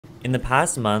In the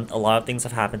past month, a lot of things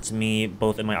have happened to me,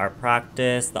 both in my art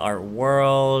practice, the art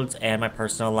world, and my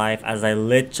personal life, as I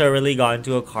literally got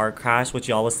into a car crash, which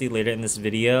y'all will see later in this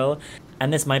video.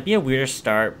 And this might be a weirder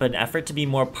start, but in an effort to be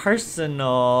more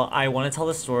personal, I want to tell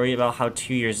the story about how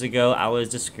 2 years ago I was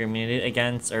discriminated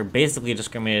against, or basically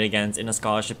discriminated against, in a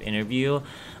scholarship interview.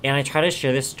 And I tried to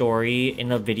share this story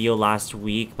in a video last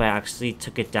week, but I actually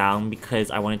took it down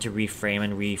because I wanted to reframe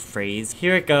and rephrase.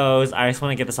 Here it goes. I just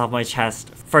want to get this off my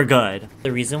chest for good.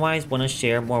 The reason why I want to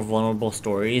share more vulnerable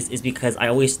stories is because I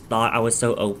always thought I was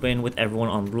so open with everyone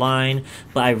online,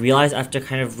 but I realized after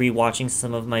kind of rewatching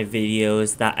some of my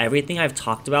videos that everything I've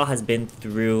talked about has been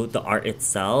through the art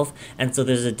itself, and so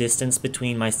there's a distance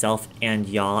between myself and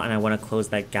y'all, and I want to close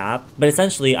that gap. But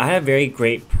essentially, I had a very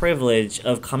great privilege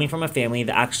of coming from a family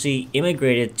that actually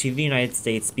immigrated to the United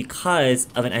States because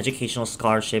of an educational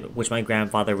scholarship which my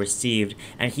grandfather received,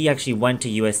 and he actually went to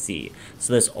USC.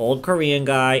 So this old Korean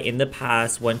guy in the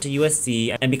past went to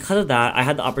USC, and because of that, I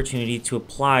had the opportunity to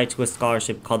apply to a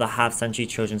scholarship called the Half Century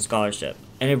Trojan Scholarship.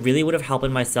 And it really would have helped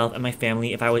myself and my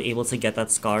family if I was able to get that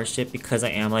scholarship, because I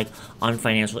am like on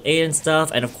financial aid and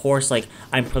stuff. And of course, like,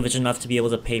 I'm privileged enough to be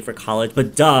able to pay for college,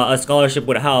 but duh, a scholarship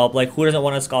would help. Like, who doesn't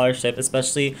want a scholarship,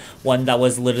 especially one that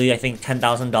was literally, I think,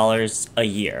 $10,000 a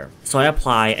year. So I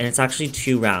apply, and it's actually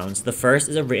 2 rounds. The first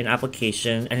is a written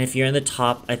application, and if you're in the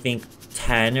top, I think,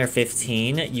 10 or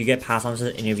 15, you get passed on to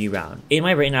the interview round. In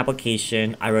my written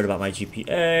application, I wrote about my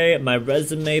GPA, my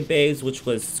resume base, which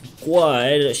was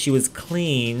good, she was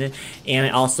clean, and I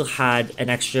also had an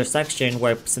extra section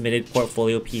where I submitted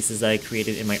portfolio pieces that I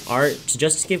created in my art to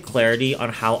just give clarity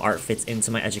on how art fits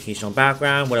into my educational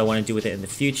background, what I want to do with it in the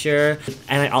future.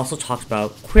 And I also talked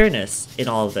about queerness in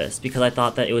all of this because I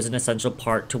thought that it was an essential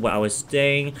part to what I was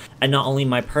saying, and not only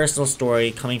my personal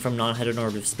story coming from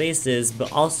non-heteronormative spaces,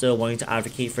 but also wanting to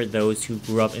advocate for those who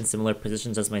grew up in similar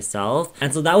positions as myself.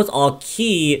 And so that was all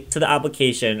key to the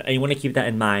application, and you want to keep that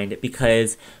in mind,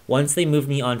 because once they moved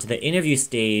me on to the interview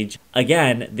stage,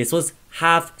 again, this was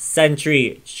Half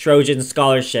Century Trojan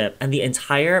Scholarship, and the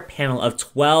entire panel of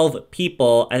 12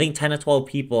 people, I think 10 to 12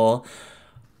 people,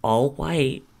 all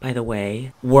white, by the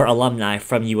way, were alumni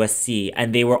from USC,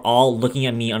 and they were all looking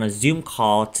at me on a Zoom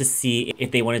call to see if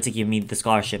they wanted to give me the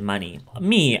scholarship money.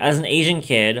 Me, as an Asian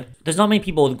kid, there's not many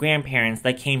people with grandparents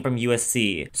that came from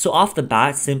USC. So off the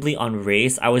bat, simply on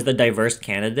race, I was the diverse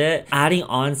candidate. Adding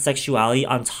on sexuality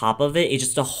on top of it is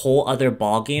just a whole other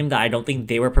ballgame that I don't think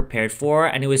they were prepared for,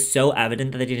 and it was so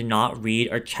evident that they did not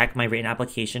read or check my written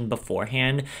application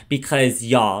beforehand, because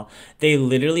y'all, they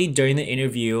literally during the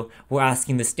interview were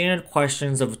asking the standard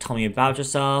questions of tell me about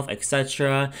yourself,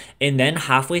 etc. And then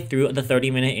halfway through the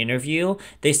 30-minute interview,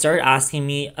 they started asking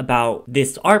me about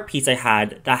this art piece I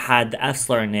had that had the F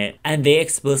slur in it. And they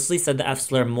explicitly said the F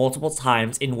slur multiple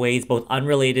times in ways both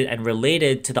unrelated and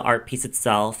related to the art piece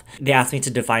itself. They asked me to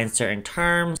define certain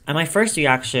terms. And my first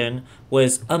reaction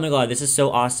was, oh my god, this is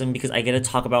so awesome because I get to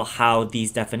talk about how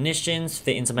these definitions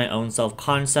fit into my own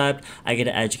self-concept. I get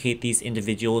to educate these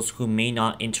individuals who may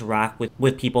not interact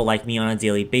with people like me on a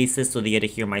daily basis, so they get to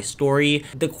hear my story.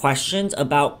 The questions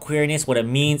about queerness, what it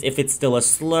means, if it's still a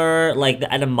slur, like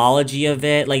the etymology of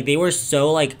it, like they were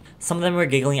so like, some of them were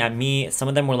giggling at me, some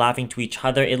of them were laughing to each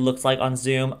other, it looked like on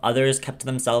Zoom. Others kept to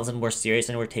themselves and were serious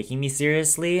and were taking me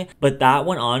seriously. But that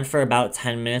went on for about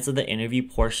 10 minutes of the interview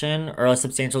portion, or a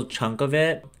substantial chunk of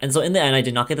it. And so in the end, I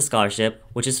did not get the scholarship,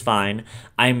 which is fine.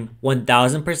 I'm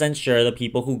 1000% sure the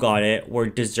people who got it were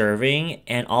deserving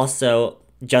and also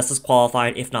just as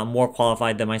qualified, if not more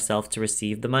qualified than myself to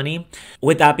receive the money.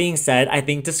 With that being said, I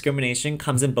think discrimination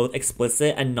comes in both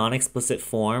explicit and non-explicit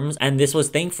forms, and this was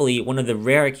thankfully one of the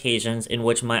rare occasions in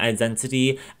which my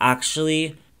identity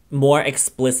actually more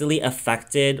explicitly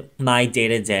affected my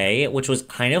day-to-day, which was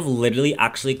kind of literally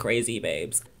actually crazy,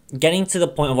 babes. Getting to the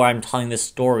point of where I'm telling this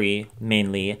story,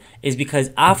 mainly, is because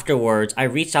afterwards, I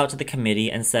reached out to the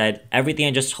committee and said everything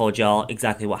I just told y'all,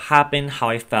 exactly what happened, how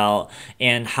I felt,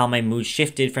 and how my mood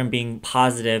shifted from being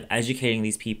positive, educating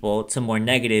these people, to more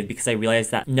negative, because I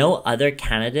realized that no other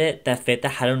candidate that fit the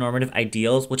heteronormative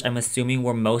ideals, which I'm assuming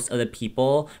were most of the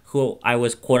people who I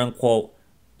was quote-unquote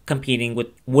competing with,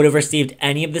 would have received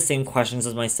any of the same questions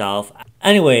as myself.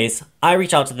 Anyways, I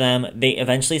reached out to them. They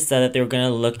eventually said that they were going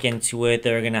to look into it.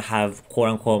 They were going to have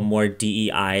quote-unquote more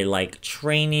DEI like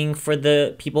training for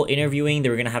the people interviewing. They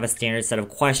were going to have a standard set of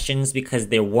questions because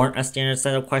there weren't a standard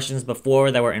set of questions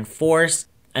before that were enforced.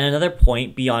 And another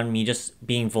point beyond me just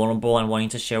being vulnerable and wanting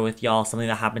to share with y'all something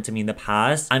that happened to me in the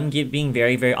past, I'm being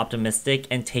very, very optimistic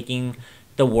and taking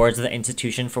the words of the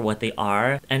institution for what they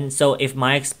are. And so if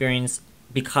my experience,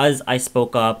 because I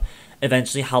spoke up,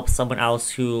 eventually helped someone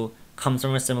else who comes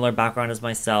from a similar background as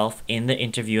myself in the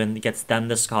interview and gets them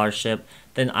the scholarship,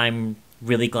 then I'm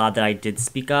really glad that I did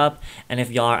speak up. And if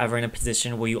y'all are ever in a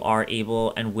position where you are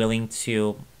able and willing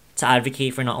to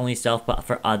advocate for not only self but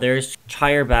for others,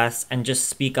 try your best and just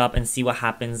speak up and see what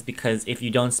happens, because if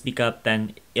you don't speak up,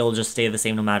 then it'll just stay the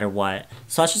same no matter what.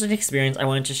 So that's just an experience I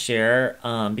wanted to share,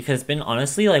 because it's been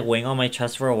honestly like weighing on my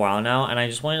chest for a while now, and I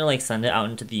just wanted to like send it out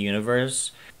into the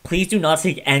universe. Please do not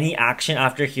take any action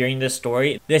after hearing this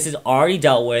story. This is already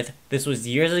dealt with. This was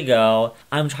years ago.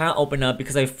 I'm trying to open up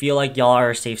because I feel like y'all are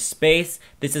a safe space.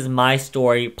 This is my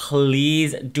story.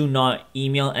 Please do not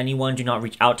email anyone. Do not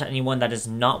reach out to anyone. That is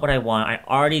not what I want. I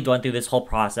already went through this whole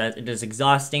process. It is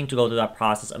exhausting to go through that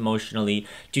process emotionally.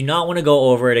 Do not want to go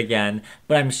over it again.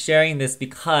 But I'm sharing this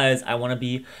because I want to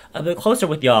be a bit closer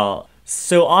with y'all.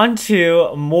 So on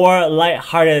to more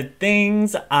lighthearted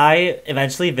things. I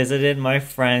eventually visited my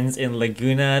friends in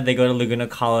Laguna. They go to Laguna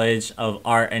College of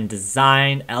Art and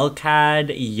Design,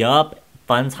 LCAD. Yup,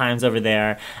 fun times over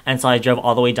there. And so I drove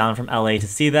all the way down from LA to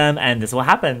see them, and this is what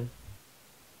happened.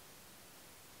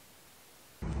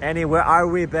 Annie, where are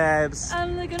we, babes?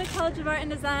 Laguna College of Art and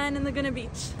Design in Laguna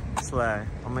Beach. Slay.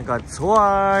 Oh my god,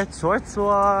 tour.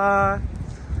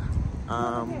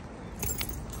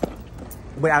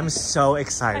 Wait, I'm so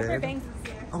excited. Piper Banks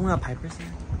is here. Oh my god, Piper's here?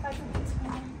 Piper Banks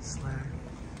coming. Slay.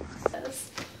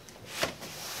 Yes.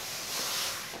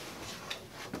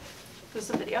 Is this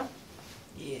a video?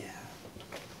 Yeah.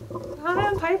 Hi,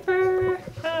 I'm Piper.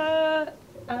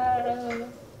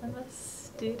 I'm a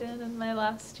student in my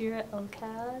last year at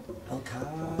LCAD.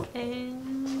 LCAD.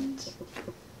 And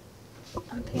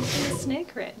I'm painting a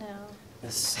snake right now.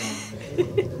 That's so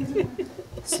good.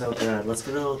 So good. Let's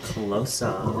get a little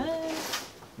closer.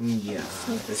 Yeah,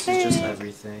 this is just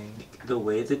everything. The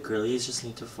way the girlies just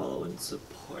need to follow and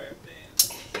support,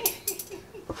 babe.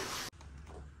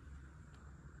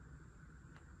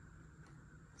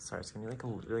 Sorry, it's gonna be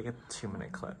like a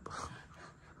 2-minute clip.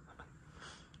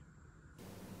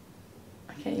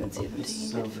 I can't even see if I'm taking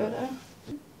a good photo. I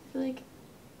feel like,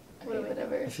 okay,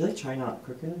 whatever. I feel like try not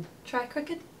crooked. Try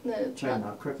crooked? No, Try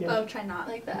not crooked. Oh, try not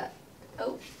like that.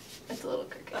 Oh, it's a little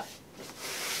crooked.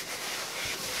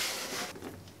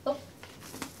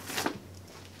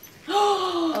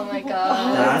 Oh my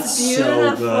god. That's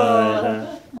so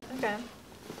good. Okay.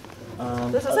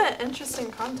 This is an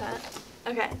interesting content.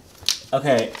 Okay.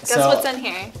 Okay, Guess what's in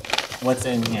here? What's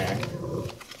in here?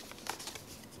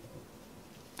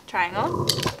 Triangle.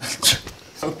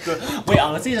 So good. Wait,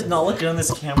 honestly, it does not look good on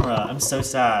this camera. I'm so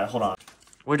sad. Hold on.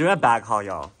 We're doing a bag haul,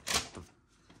 y'all.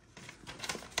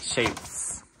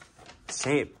 Shapes.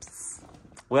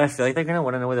 Wait, I feel like they're gonna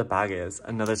want to know where the bag is.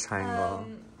 Another triangle.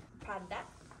 Prada.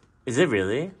 Is it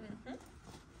really? Mm-hmm.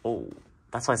 Oh,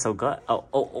 that's why it's so good. Oh.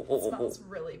 It smells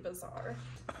really bizarre.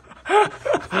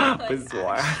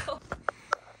 Bizarre.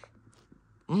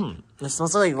 It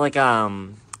smells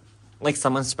like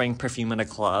someone spraying perfume in a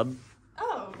club.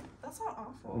 Oh, that's not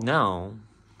awful. No.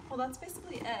 Well, that's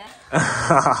basically it.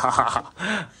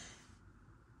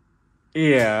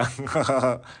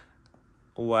 Yeah.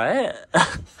 What?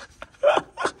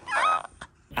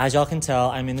 As y'all can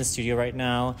tell, I'm in the studio right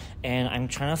now, and I'm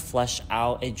trying to flesh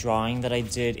out a drawing that I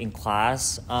did in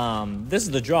class. This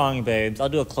is the drawing, babes. I'll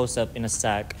do a close-up in a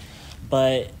sec.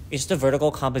 But it's just a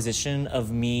vertical composition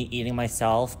of me eating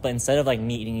myself, but instead of like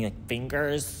me eating like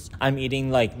fingers, I'm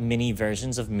eating like mini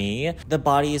versions of me. The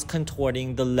body is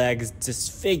contorting, the legs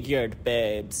disfigured,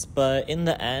 babes. But in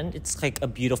the end, it's like a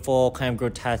beautiful kind of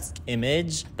grotesque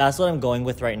image. That's what I'm going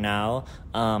with right now.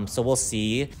 So we'll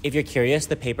see. If you're curious,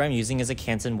 the paper I'm using is a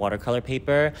Canson watercolor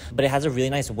paper, but it has a really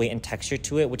nice weight and texture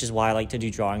to it, which is why I like to do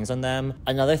drawings on them.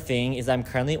 Another thing is I'm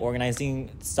currently organizing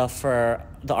stuff for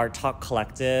the Art Talk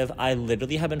Collective. I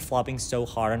literally have been flopping so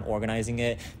hard on organizing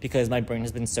it because my brain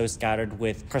has been so scattered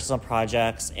with personal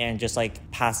projects and just like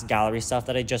past gallery stuff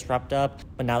that I just wrapped up.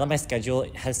 But now that my schedule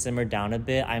has simmered down a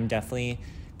bit, I'm definitely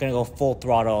gonna go full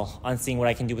throttle on seeing what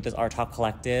I can do with this Art Talk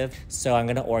Collective. So I'm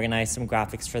gonna organize some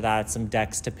graphics for that, some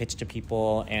decks to pitch to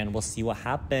people, and we'll see what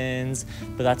happens.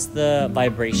 But that's the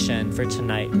vibration for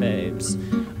tonight, babes.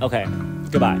 Okay,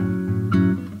 goodbye.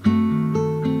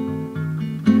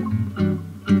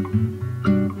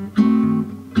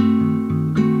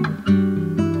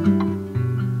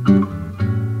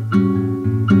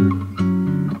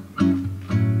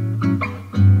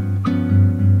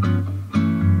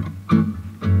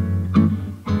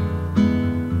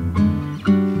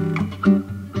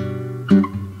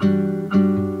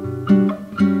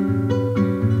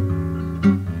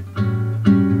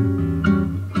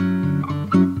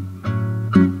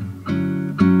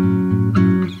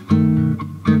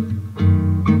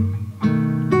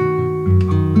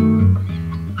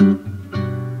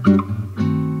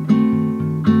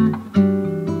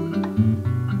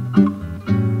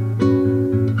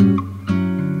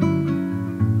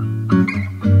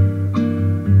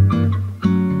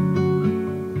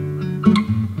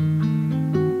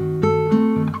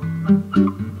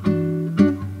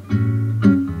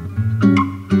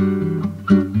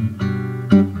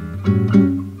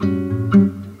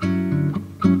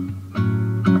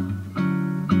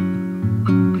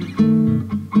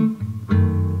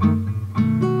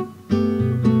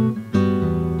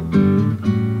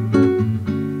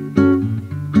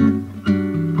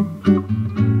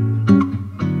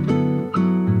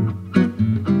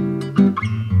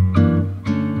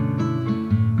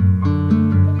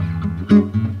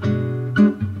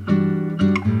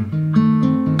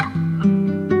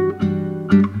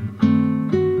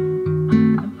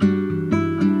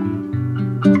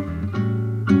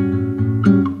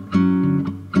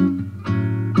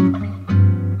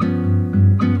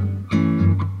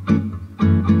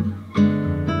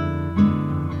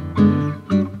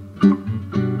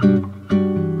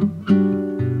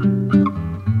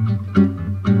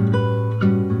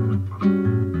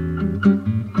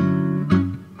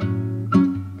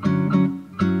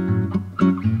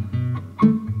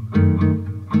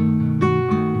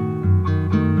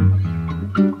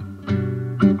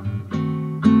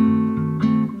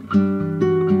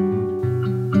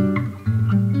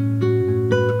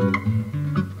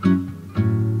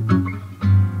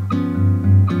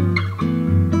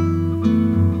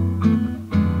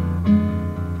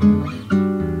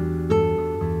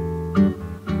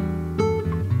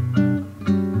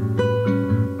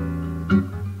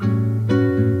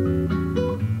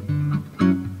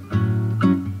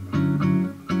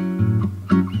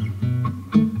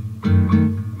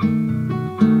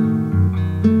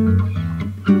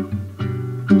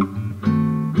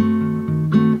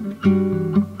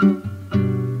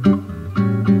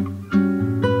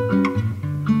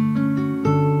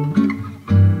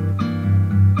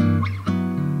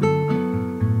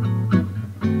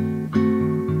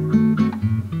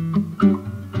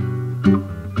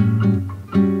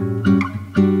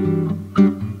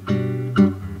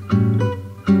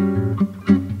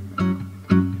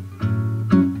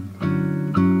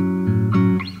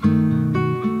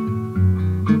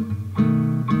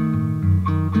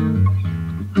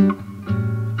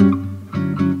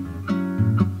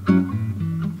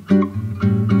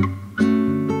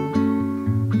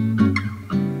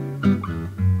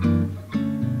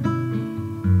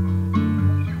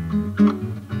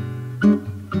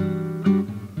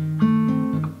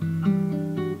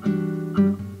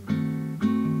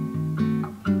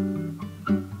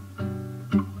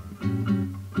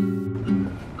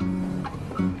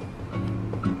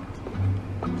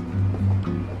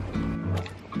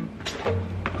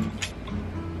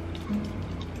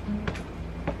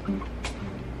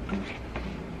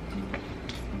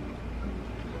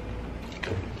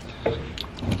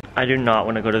 I do not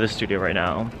want to go to the studio right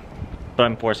now, but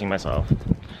I'm forcing myself.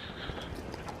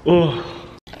 Ugh.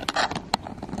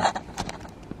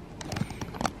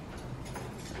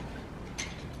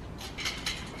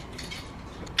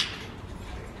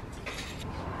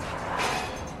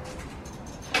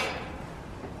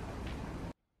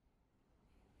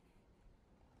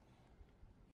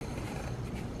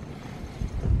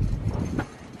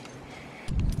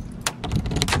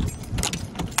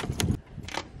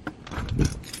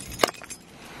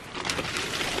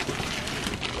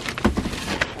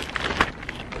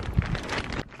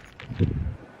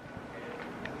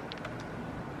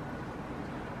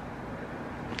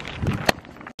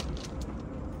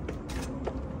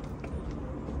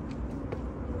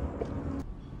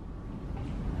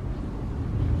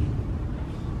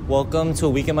 Welcome to a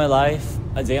week in my life,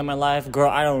 a day in my life. Girl,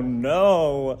 I don't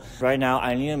know. Right now,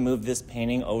 I need to move this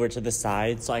painting over to the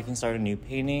side so I can start a new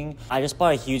painting. I just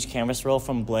bought a huge canvas roll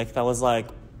from Blick that was like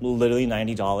literally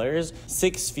 $90,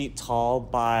 6 feet tall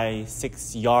by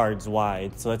 6 yards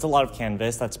wide. So that's a lot of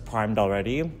canvas that's primed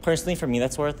already. Personally, for me,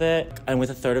 that's worth it. And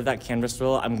with a third of that canvas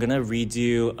roll, I'm gonna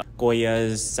redo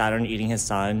Goya's Saturn eating his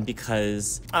son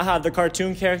because I have the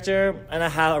cartoon character and I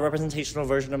have a representational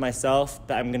version of myself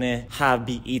that I'm gonna have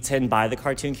be eaten by the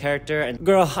cartoon character. And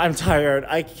girl, I'm tired.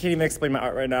 I can't even explain my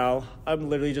art right now. I'm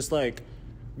literally just like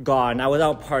gone. I was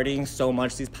out partying so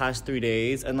much these past 3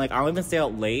 days and like I don't even stay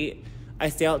out late. I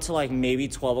stay out till like maybe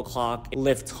 12 o'clock,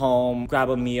 lift home, grab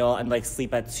a meal, and like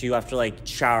sleep at 2 after like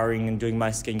showering and doing my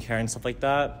skincare and stuff like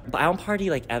that. But I don't party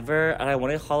like ever, and I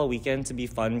wanted Halloween weekend to be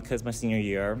fun because my senior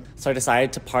year. So I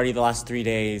decided to party the last 3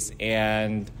 days,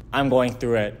 and I'm going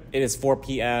through it. It is 4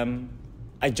 p.m.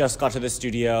 I just got to the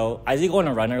studio. I did go on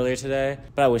a run earlier today,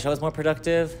 but I wish I was more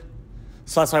productive.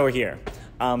 So that's why we're here.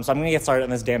 So I'm gonna get started on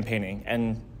this damn painting,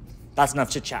 and that's enough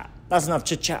chit chat. That's enough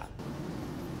chit chat.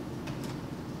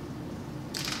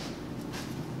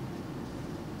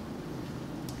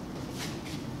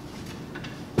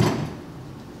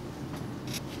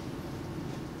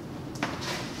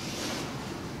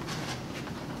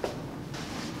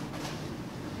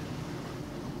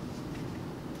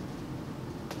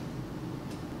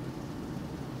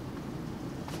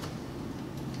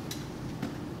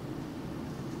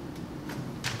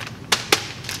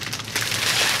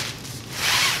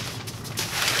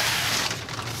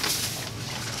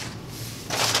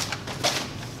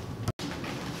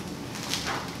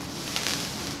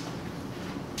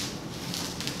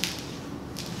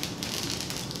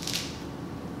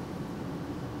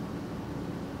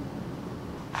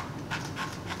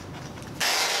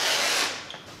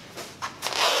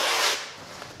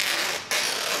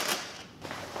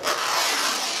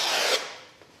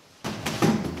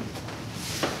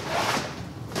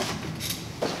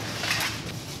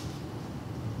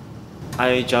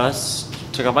 I just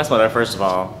took off my sweater, first of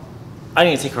all. I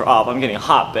need to take her off, I'm getting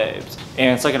hot, babes.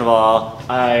 And second of all,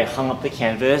 I hung up the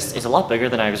canvas. It's a lot bigger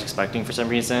than I was expecting for some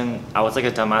reason. I was like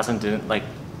a dumbass and didn't like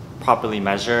properly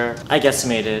measure. I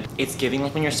guesstimated. It's giving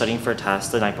like when you're studying for a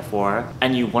test the night before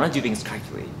and you want to do things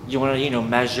correctly. You want to, you know,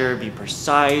 measure, be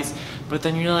precise, but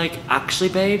then you're like, actually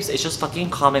babes, it's just fucking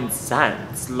common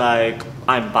sense. Like,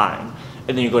 I'm fine.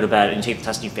 And then you go to bed and you take the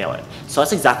test and you fail it. So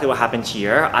that's exactly what happened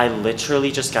here. I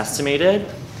literally just guesstimated,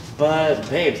 but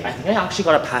babes, I think I actually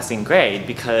got a passing grade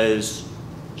because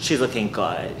she's looking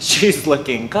good. She's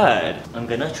looking good. I'm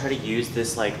gonna try to use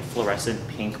this like fluorescent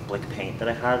pink Blick paint that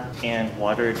I had and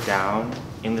water it down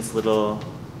in this little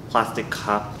plastic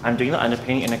cup. I'm doing the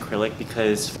underpainting in acrylic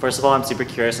because first of all, I'm super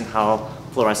curious in how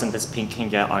fluorescent this pink can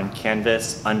get on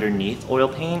canvas underneath oil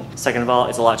paint. Second of all,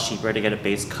 it's a lot cheaper to get a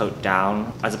base coat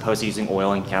down as opposed to using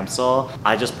oil and Gamsol.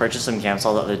 I just purchased some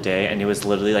Gamsol the other day and it was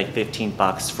literally like 15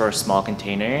 bucks for a small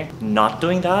container. Not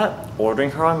doing that,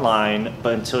 ordering her online,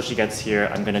 but until she gets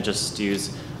here, I'm gonna just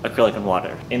use acrylic and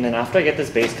water. And then after I get this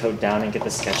base coat down and get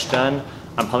the sketch done,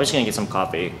 I'm probably just gonna get some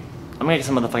coffee. I'm gonna get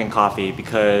some motherfucking coffee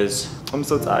because I'm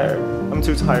so tired. I'm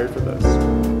too tired for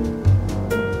this.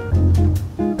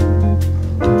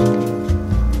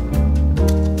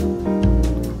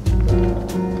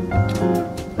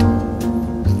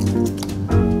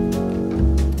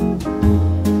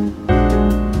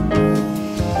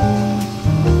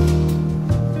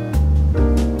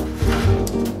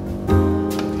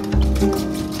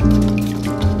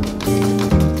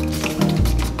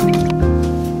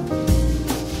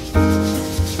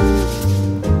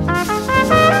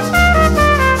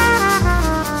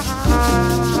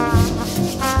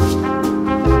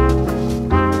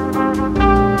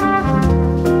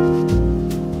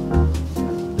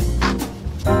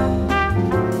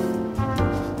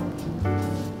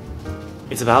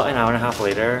 It's about an hour and a half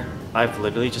later, I've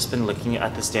literally just been looking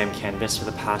at this damn canvas for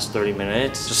the past 30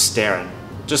 minutes, just staring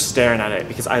at it,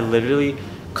 because I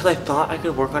thought I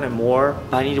could work on it more,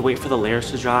 but I need to wait for the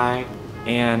layers to dry,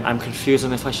 and I'm confused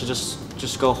on if I should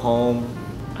just go home.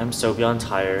 I'm so beyond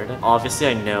tired. Obviously,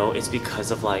 I know it's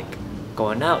because of like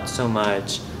going out so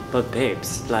much, but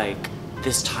babes, like,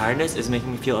 this tiredness is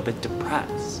making me feel a bit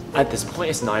depressed. At this point,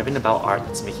 it's not even about art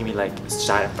that's making me like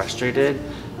sad and frustrated.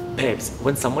 Babes,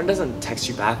 when someone doesn't text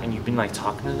you back and you've been like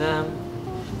talking to them,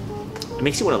 it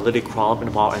makes you want to literally crawl up in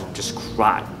a ball and just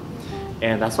cry.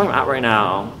 And that's where I'm at right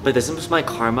now. But this is my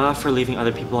karma for leaving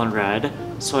other people on red,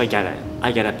 so I get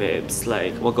it, babes.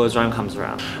 Like, what goes around comes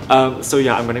around. So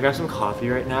yeah, I'm gonna grab some coffee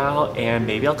right now, and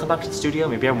maybe I'll come back to the studio,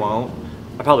 maybe I won't.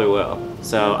 I probably will.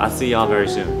 So I'll see y'all very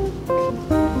soon.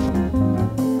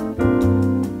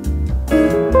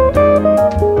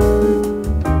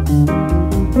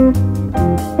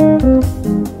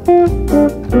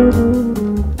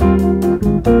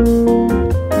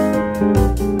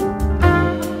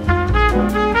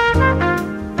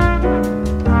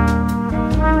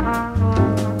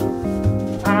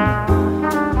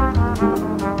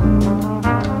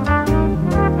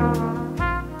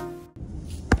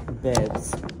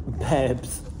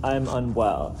 Babes, I'm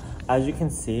unwell. As you can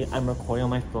see, I'm recording on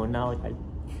my phone now. Like,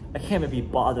 I can't even be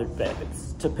bothered,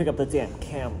 babes, to pick up the damn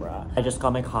camera. I just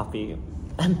got my coffee,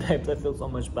 and babes, I feel so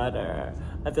much better.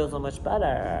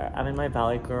 I'm in my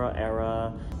Valley Girl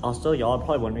era. Also, y'all are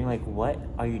probably wondering, like, what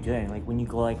are you doing? Like, when you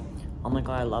go like, oh my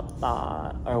god, I love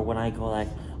that. Or when I go like,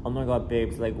 oh my god,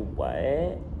 babes, like,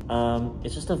 what?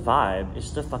 It's just a vibe. It's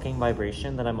just a fucking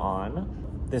vibration that I'm on.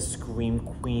 The Scream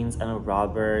Queens, Emma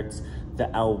Roberts,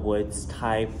 the Elle Woods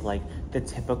type, like the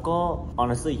typical,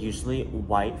 honestly, usually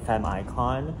white femme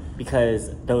icon,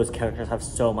 because those characters have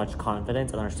so much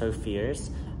confidence and are so fierce,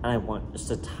 and I want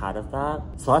just a tad of that.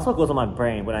 So that's what goes on my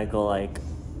brain when I go like,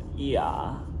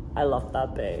 yeah, I love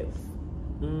that, babe.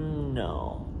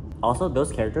 No. Also,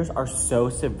 those characters are so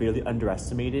severely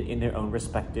underestimated in their own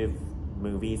respective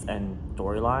movies and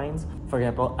storylines. For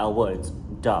example, Elle Woods,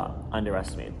 duh,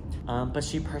 underestimated. But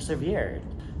she persevered.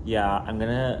 Yeah, I'm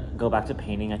gonna go back to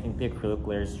painting. I think the acrylic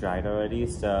layer's dried already,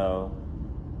 so...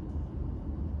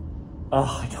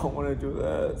 Oh, I don't want to do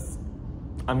this.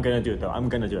 I'm gonna do it though, I'm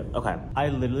gonna do it. Okay. I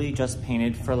literally just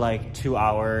painted for like 2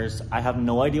 hours. I have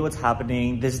no idea what's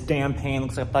happening. This damn paint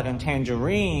looks like a fucking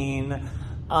tangerine. And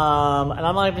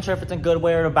I'm not even sure if it's a good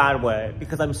way or a bad way,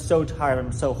 because I'm so tired,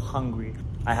 I'm so hungry.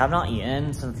 I have not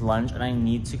eaten since lunch, and I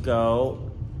need to go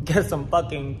get some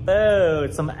fucking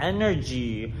food, some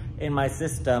energy in my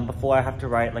system before I have to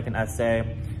write like an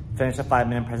essay, finish a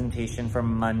 5-minute presentation for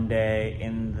Monday,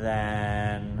 and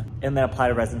then apply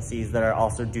to residencies that are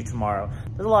also due tomorrow.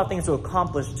 There's a lot of things to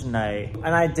accomplish tonight,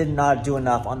 and I did not do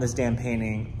enough on this damn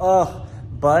painting. Ugh,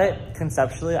 but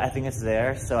conceptually, I think it's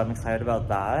there, so I'm excited about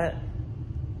that.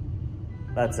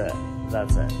 That's it.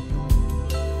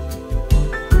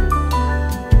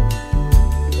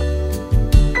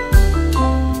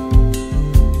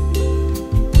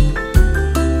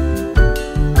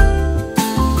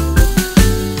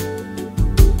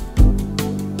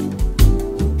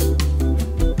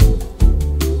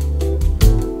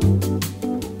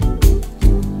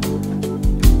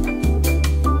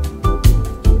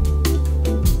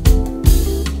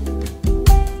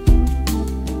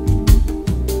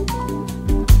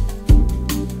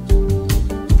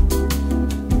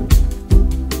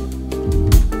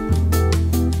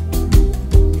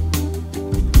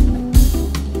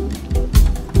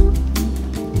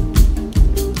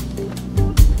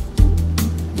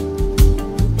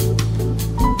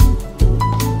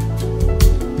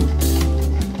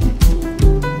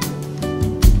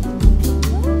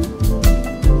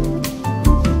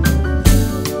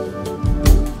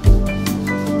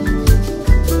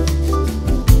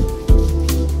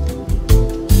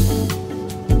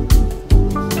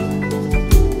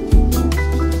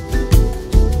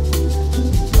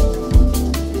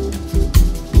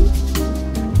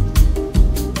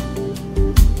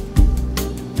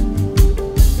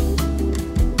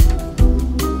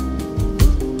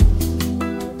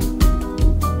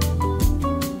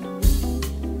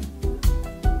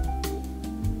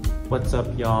 What's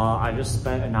up, y'all? I just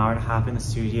spent an hour and a half in the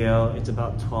studio. It's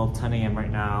about 10 a.m.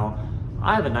 right now.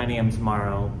 I have a 9 a.m.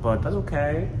 tomorrow, but that's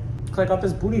okay, because I got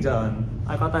this booty done.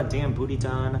 I got that damn booty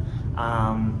done.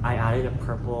 I added a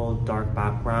purple dark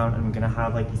background, and I'm gonna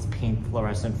have like these pink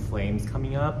fluorescent flames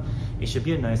coming up. It should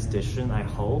be a nice addition, I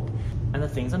hope. And the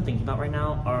things I'm thinking about right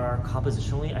now are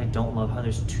compositionally, I don't love how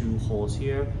there's 2 holes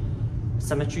here.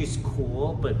 Symmetry is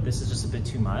cool, but this is just a bit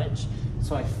too much.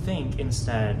 So I think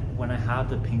instead, when I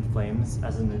have the pink flames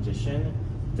as an addition,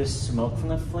 the smoke from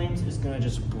the flames is gonna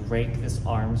just break this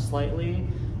arm slightly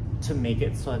to make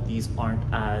it so that these aren't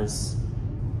as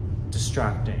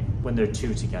distracting when they're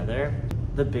two together.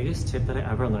 The biggest tip that I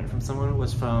ever learned from someone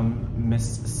was from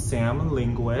Miss Sam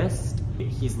Linguist.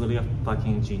 He's literally a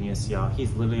fucking genius, y'all.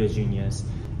 He's literally a genius.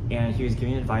 And he was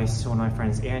giving advice to one of my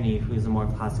friends, Annie, who's a more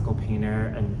classical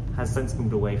painter and has since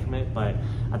moved away from it. But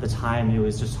at the time, it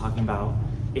was just talking about,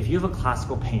 if you have a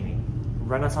classical painting,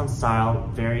 Renaissance style,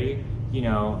 very, you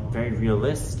know, very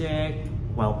realistic,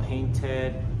 well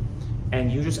painted,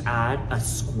 and you just add a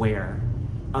square,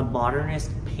 a modernist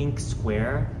pink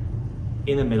square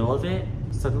in the middle of it,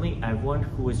 suddenly everyone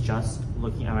who is just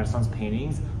looking at Renaissance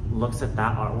paintings looks at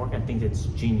that artwork and thinks it's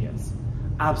genius.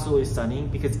 Absolutely stunning,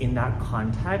 because in that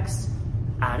context,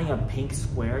 adding a pink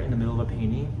square in the middle of a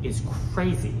painting is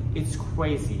crazy. It's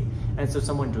crazy. And so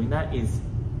someone doing that is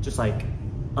just like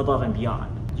above and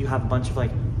beyond. You have a bunch of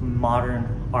like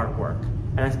modern artwork,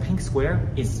 and this pink square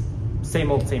is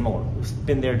same old, same old. It's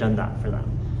been there, done that for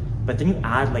them. But then you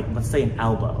add, like, let's say an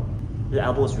elbow. The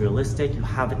elbow is realistic, you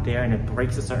have it there and it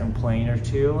breaks a certain plane or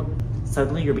two.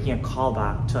 Suddenly you're making a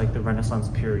callback to like the Renaissance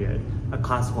period, a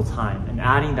classical time, and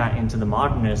adding that into the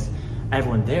modernist,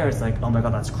 everyone there is like, oh my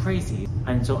God, that's crazy.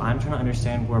 And so I'm trying to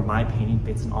understand where my painting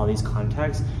fits in all these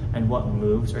contexts and what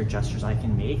moves or gestures I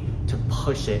can make to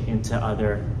push it into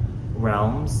other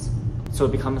realms so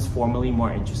it becomes formally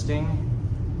more interesting.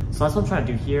 So that's what I'm trying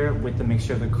to do here with the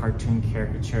mixture of the cartoon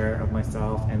caricature of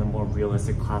myself and the more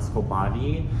realistic classical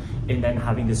body, and then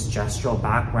having this gestural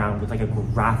background with like a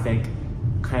graphic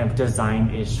kind of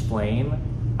design-ish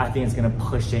flame. I think it's gonna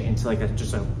push it into like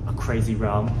just a crazy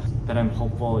realm that I'm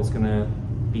hopeful is gonna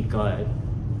be good.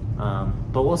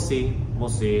 But we'll see, we'll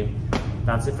see.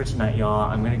 That's it for tonight,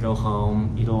 y'all. I'm gonna go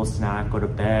home, eat a little snack, go to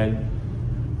bed,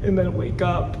 and then wake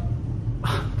up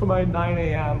for my 9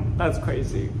 a.m. That's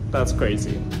crazy. That's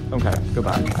crazy. Okay,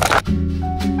 goodbye.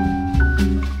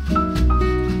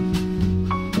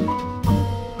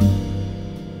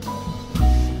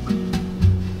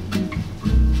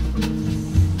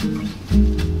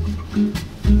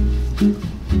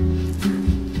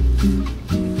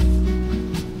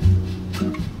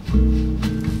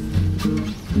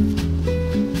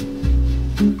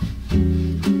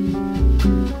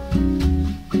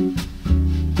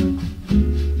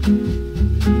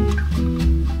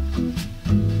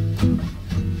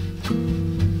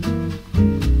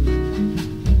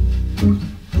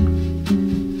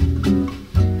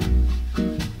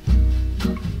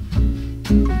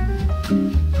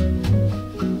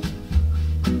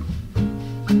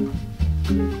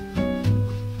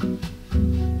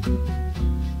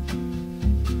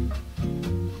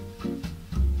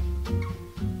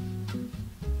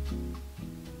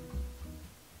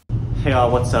 Hey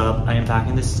y'all, what's up? I am back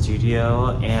in the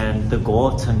studio, and the goal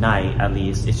of tonight, at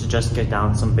least, is to just get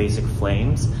down some basic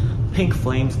flames. Pink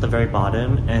flames at the very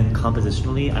bottom, and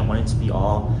compositionally, I want it to be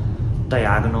all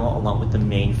diagonal along with the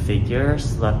main figure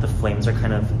so that the flames are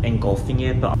kind of engulfing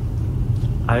it. But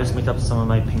I just mixed up some of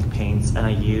my pink paints, and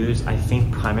I used, I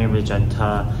think, primary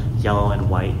magenta, yellow, and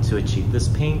white to achieve this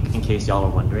pink, in case y'all are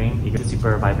wondering. It's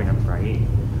super vibrant and bright.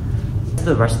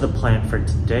 The rest of the plan for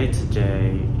today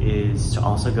is to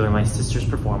also go to my sister's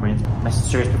performance. My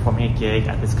sister is performing a gig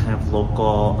at this kind of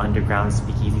local underground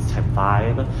speakeasy type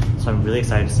vibe, so I'm really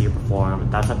excited to see her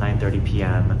perform. That's at 9:30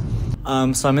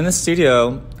 p.m. So I'm in the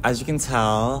studio. As you can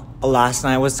tell, last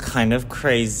night was kind of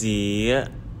crazy. Do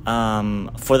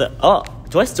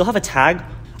I still have a tag?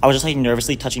 I was just like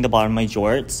nervously touching the bottom of my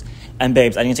jorts, and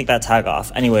babes, I need to take that tag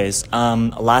off. Anyways,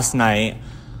 last night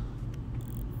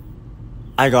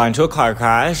I got into a car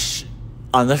crash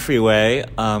on the freeway.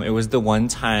 It was the one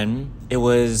time. It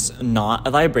was not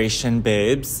a vibration,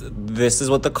 babes. This is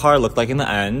what the car looked like in the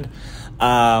end.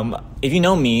 If you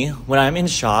know me, when I'm in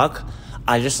shock,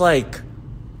 I just like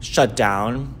shut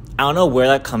down. I don't know where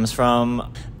that comes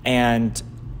from, and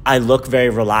I look very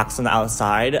relaxed on the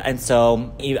outside, and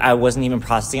so I wasn't even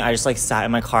processing. I just like sat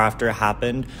in my car after it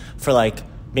happened for like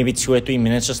maybe 2 or 3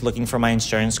 minutes just looking for my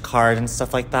insurance card and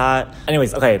stuff like that.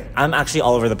 Anyways, okay, I'm actually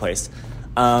all over the place.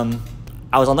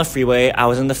 I was on the freeway, I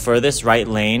was in the furthest right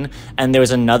lane, and there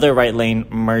was another right lane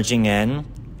merging in.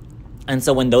 And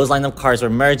so when those line of cars were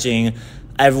merging,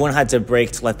 everyone had to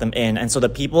brake to let them in. And so the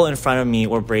people in front of me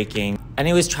were braking, and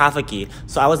it was trafficy.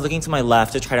 So I was looking to my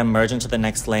left to try to merge into the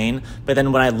next lane. But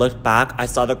then when I looked back, I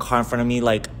saw the car in front of me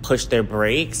like push their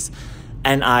brakes,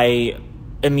 and I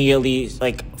immediately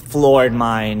like floored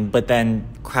mine, but then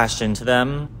crashed into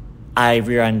them. I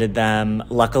rear-ended them.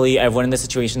 Luckily, everyone in the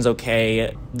situation's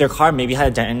okay. Their car maybe had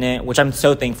a dent in it, which I'm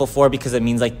so thankful for, because it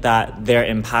means like that their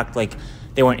impact, like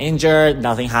they weren't injured,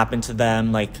 nothing happened to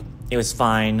them. Like it was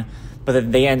fine. But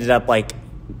then they ended up like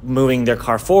moving their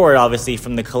car forward, obviously,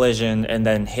 from the collision, and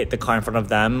then hit the car in front of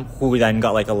them, who then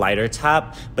got like a lighter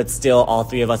tap. But still, all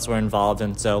three of us were involved,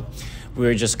 and so we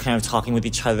were just kind of talking with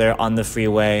each other on the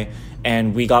freeway,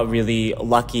 and we got really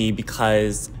lucky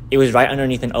because it was right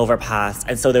underneath an overpass,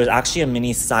 and so there was actually a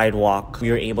mini sidewalk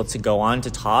we were able to go on to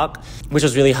talk, which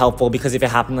was really helpful because if it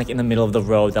happened like in the middle of the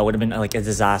road, that would have been like a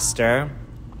disaster,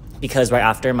 because right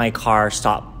after my car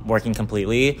stopped working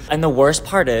completely. And the worst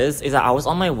part is that I was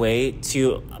on my way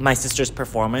to my sister's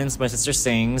performance. My sister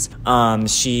sings.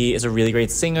 She is a really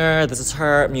great singer. This is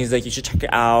her music. You should check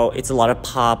it out. It's a lot of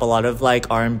pop, a lot of like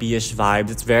R&B-ish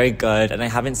vibes. It's very good, and I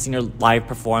haven't seen her live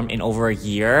perform in over a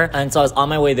year. And so I was on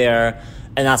my way there,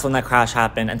 and that's when that crash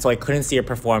happened, and so I couldn't see her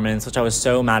performance, which I was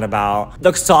so mad about.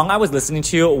 The song I was listening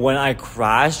to when I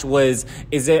crashed was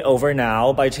Is It Over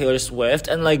Now by Taylor Swift,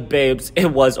 and like, babes,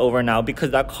 it was over now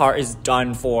because that car is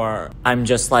done for. I'm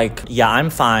just like, yeah, I'm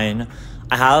fine.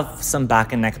 I have some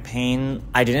back and neck pain.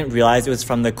 I didn't realize it was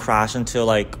from the crash until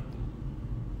like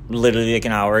literally like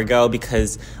an hour ago,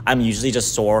 because I'm usually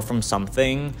just sore from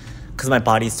something because my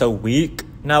body's so weak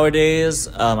nowadays.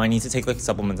 I need to take like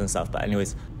supplements and stuff, but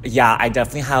anyways, yeah, I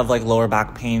definitely have like lower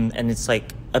back pain, and it's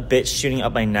like a bit shooting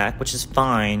up my neck, which is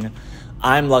fine.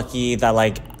 I'm lucky that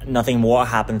like nothing more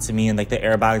happened to me, and like the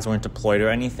airbags weren't deployed or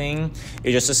anything. It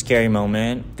was just a scary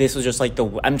moment. This was just like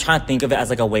I'm trying to think of it as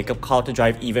like a wake-up call to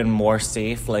drive even more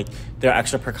safe. Like there are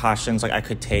extra precautions like I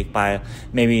could take by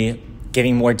maybe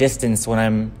giving more distance when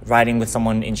I'm riding with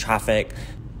someone in traffic.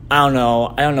 I don't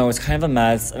know. It's kind of a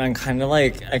mess, and I'm kind of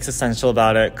like existential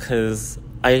about it because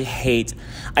I hate,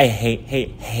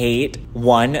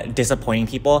 one, disappointing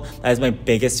people. That is my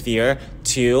biggest fear.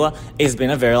 Two, it's been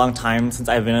a very long time since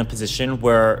I've been in a position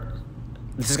where,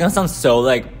 this is gonna sound so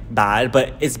like bad,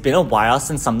 but it's been a while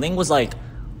since something was like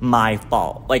my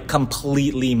fault, like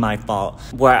completely my fault,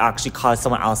 where I actually caused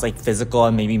someone else like physical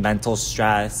and maybe mental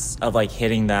stress of like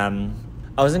hitting them.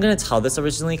 I wasn't gonna tell this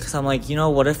originally because I'm like, you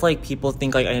know, what if like people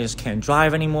think like I just can't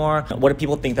drive anymore? What if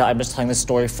people think that I'm just telling this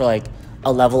story for like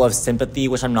a level of sympathy,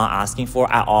 which I'm not asking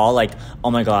for at all? Like,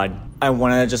 oh my god, I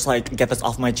want to just like get this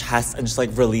off my chest and just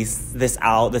like release this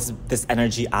out, this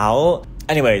energy out.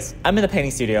 Anyways, I'm in the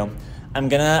painting studio. I'm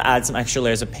gonna add some extra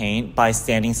layers of paint by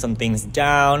sanding some things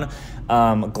down,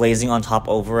 glazing on top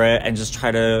over it, and just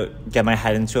try to get my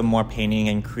head into a more painting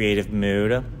and creative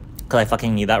mood, because I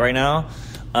fucking need that right now.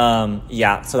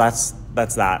 Yeah, so that's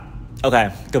that.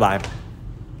 Okay, goodbye.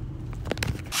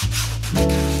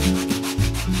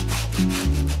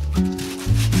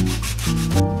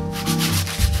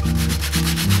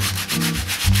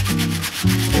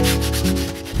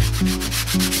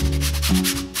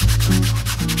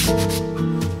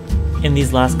 In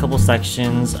these last couple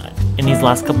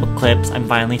clips, I'm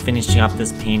finally finishing up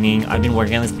this painting. I've been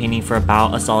working on this painting for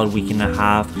about a solid week and a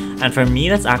half, and for me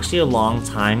that's actually a long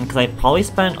time because I probably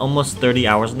spent almost 30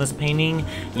 hours on this painting.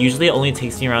 Usually it only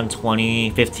takes me around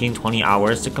 20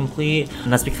 hours to complete,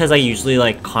 and that's because I usually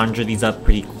like conjure these up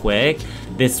pretty quick.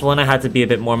 This one I had to be a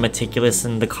bit more meticulous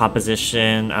in the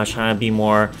composition. I was trying to be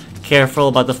more careful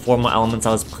about the formal elements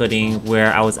I was putting,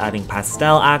 where I was adding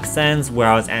pastel accents, where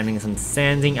I was adding some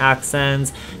sanding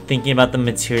accents, thinking about the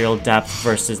material depth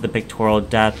versus the pictorial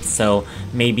depth. So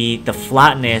maybe the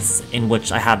flatness in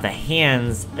which I have the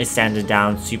hands is sanded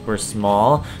down super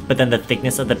small, but then the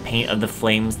thickness of the paint of the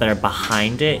flames that are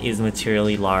behind it is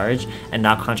materially large, and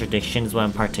that contradiction is what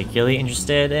I'm particularly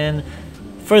interested in.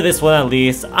 For this one at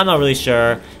least, I'm not really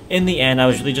sure. In the end, I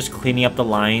was really just cleaning up the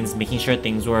lines, making sure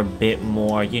things were a bit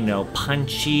more, you know,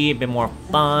 punchy, a bit more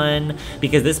fun,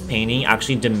 because this painting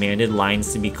actually demanded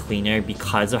lines to be cleaner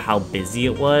because of how busy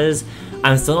it was.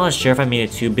 I'm still not sure if I made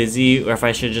it too busy or if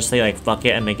I should just say like fuck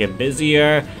it and make it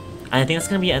busier. And I think that's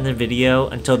gonna be the end of the video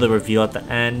until the reveal at the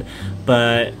end.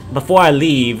 But before I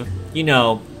leave, you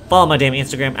know, follow my damn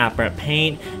Instagram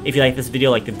 @BrettPaint. If you like this video,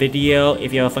 like the video.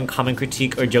 If you have a fun comment,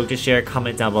 critique, or joke to share,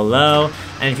 comment down below.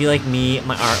 And if you like me,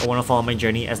 my art, or want to follow my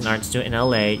journey as an art student in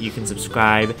LA, you can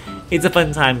subscribe. It's a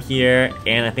fun time here,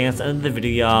 and I think that's the end of the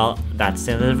video, y'all. That's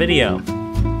the end of the video.